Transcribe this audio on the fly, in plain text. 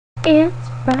It's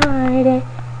Friday,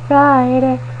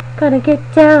 Friday, gonna get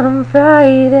down on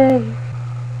Friday.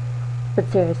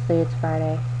 But seriously, it's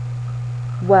Friday.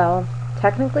 Well,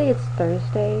 technically it's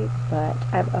Thursday, but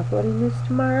I'm uploading this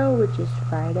tomorrow, which is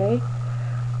Friday.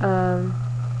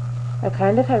 I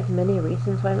kind of have many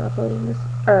reasons why I'm uploading this,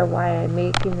 or why I'm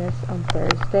making this on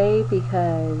Thursday,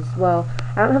 because, well,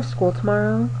 I don't have school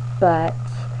tomorrow, but,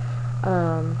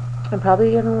 I'm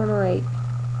probably gonna wanna,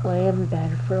 lay in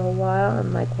bed for a while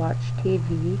and watch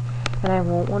TV, and I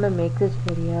won't want to make this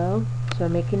video, so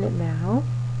I'm making it now.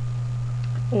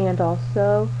 And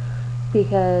also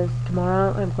because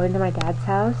tomorrow I'm going to my dad's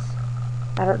house.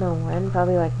 I don't know when,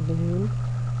 probably noon,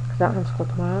 because I don't have school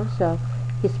tomorrow, so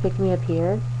he's picking me up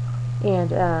here.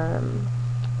 And and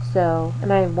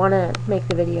I want to make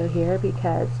the video here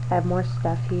because I have more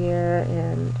stuff here,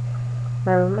 and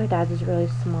my room at my dad's is really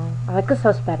small. I like this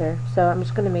house better, so I'm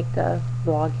just going to make the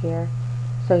vlog here.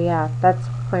 So yeah, that's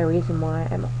my reason why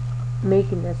I'm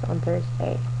making this on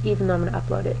Thursday, even though I'm going to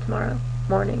upload it tomorrow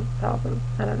morning, probably.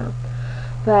 I don't know.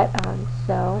 But,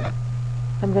 so,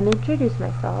 I'm going to introduce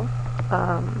myself.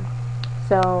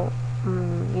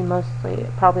 You mostly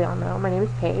probably all know, my name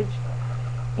is Paige,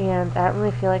 and I don't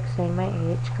really feel like saying my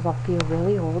age, because I'll feel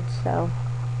really old, so,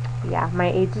 yeah,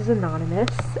 my age is anonymous.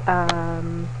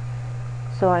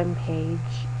 So I'm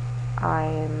Paige.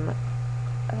 I'm,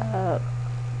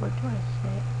 what do I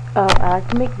say? Oh, I like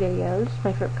to make videos.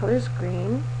 My favorite color is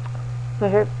green. My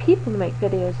favorite people to make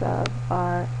videos of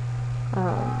are,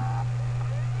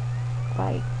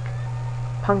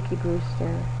 Punky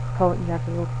Brewster, Poet and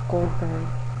Jackie Goldberg,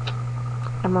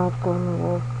 Emerald Golden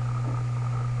Wolf,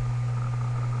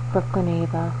 Brooklyn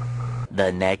Ava.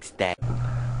 The next day.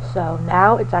 So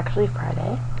now it's actually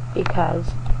Friday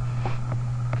because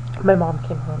my mom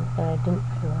came home and I didn't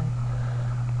feel like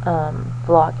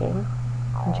vlogging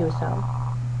when she was home.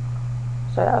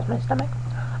 So that was my stomach.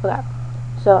 Okay.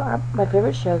 So my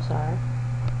favorite shows are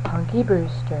Punky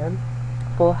Brewster,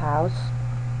 Full House,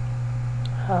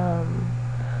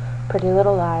 Pretty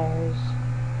Little Liars,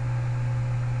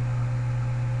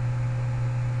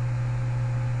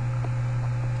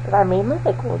 I mainly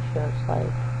like old shows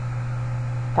like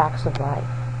Facts of Life.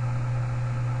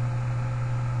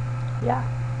 Yeah.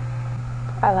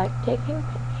 I like taking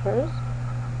pictures.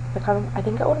 I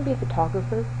think I want to be a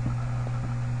photographer.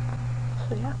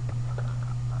 So yeah.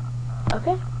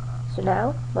 Okay. So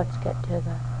now let's get to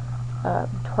the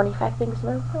 25 things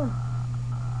about film.